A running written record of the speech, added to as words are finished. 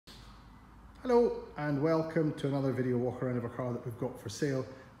Hello and welcome to another video walk around of a car that we've got for sale.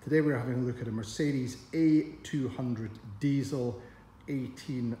 Today we're having a look at a Mercedes A200 diesel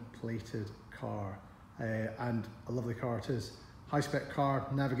 18 plated car and a lovely car it is. High spec car,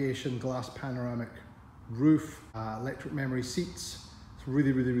 navigation, glass panoramic roof, electric memory seats. It's a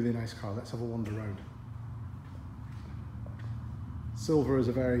really nice car. Let's have a wander around. Silver is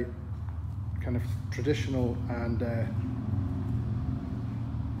a very kind of traditional and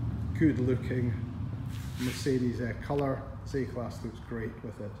good looking Mercedes colour. This A-Class looks great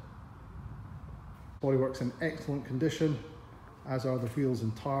with it. Bodywork's in excellent condition, as are the wheels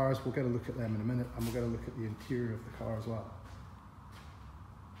and tyres. We'll get a look at them in a minute, and we'll get a look at the interior of the car as well.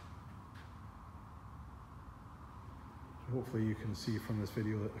 Hopefully you can see from this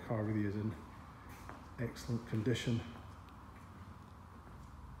video that the car really is in excellent condition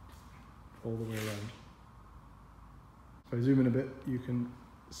all the way around. If I zoom in a bit, you can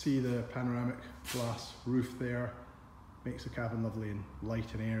see the panoramic glass roof there. Makes the cabin lovely and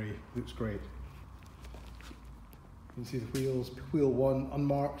light and airy. Looks great. You can see the wheels. Wheel 1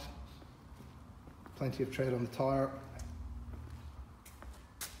 unmarked. Plenty of tread on the tyre.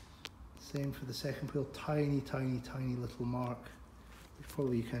 Same for the second wheel. Tiny little mark, which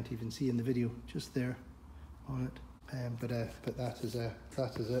probably you can't even see in the video. Just there on it. But that is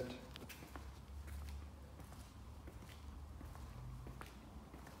it.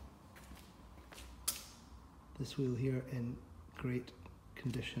 This wheel here in great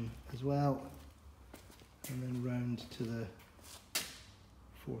condition as well, and then round to the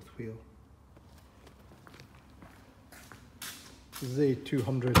fourth wheel. This is a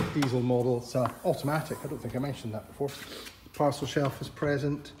 200 diesel model. It's automatic. I don't think I mentioned that before. Parcel shelf is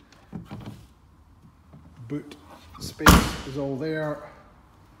present. Boot space is all there.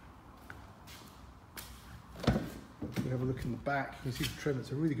 If we have a look in the back, you can see the trim. It's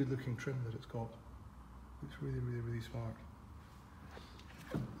a really good looking trim that it's got. Looks really smart.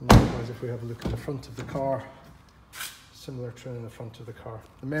 Likewise, if we have a look at the front of the car, similar trim in the front of the car.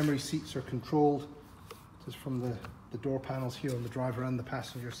 The memory seats are controlled just from the door panels here on the driver and the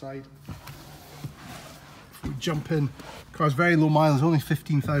passenger side. If we jump in, the car's very low mileage, only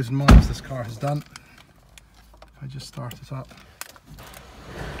 15,000 miles this car has done. If I just start it up,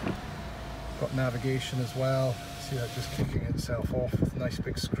 got navigation as well. See that just kicking itself off with a nice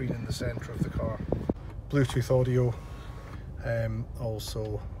big screen in the centre of the car. Bluetooth audio.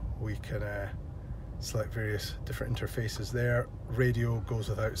 Also we can select various different interfaces there. Radio goes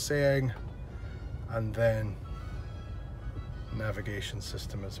without saying, and then navigation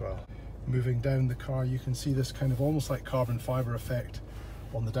system as well. Moving down the car, you can see this kind of almost like carbon fibre effect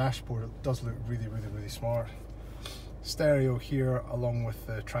on the dashboard. It does look really smart. Stereo here along with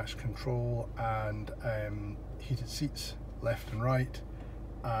the traction control and heated seats left and right,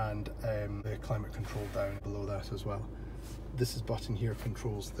 and the climate control down below that as well. This button here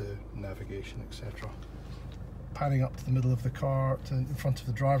controls the navigation, etc. Panning up to the middle of the car, to in front of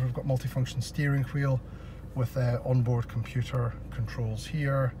the driver, we've got multifunction steering wheel with onboard computer controls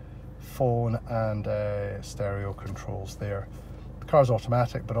here, phone and stereo controls there. The car's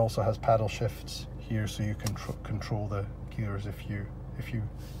automatic but also has paddle shifts here, so you can control the gears if you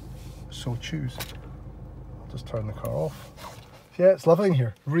so choose. I'll just turn the car off. Yeah, it's lovely in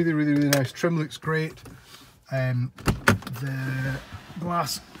here. Really nice. Trim looks great. The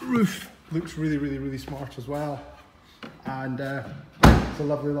glass roof looks really smart as well. And it's a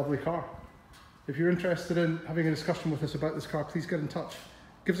lovely car. If you're interested in having a discussion with us about this car, please get in touch.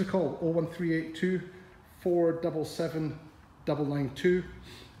 Give us a call, 01382 477 992,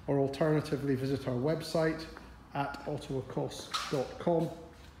 or alternatively visit our website at autoecosse.com.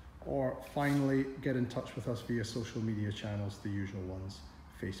 or finally get in touch with us via social media channels, the usual ones,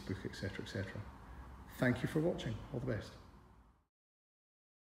 Facebook, etc. Thank you for watching. All the best.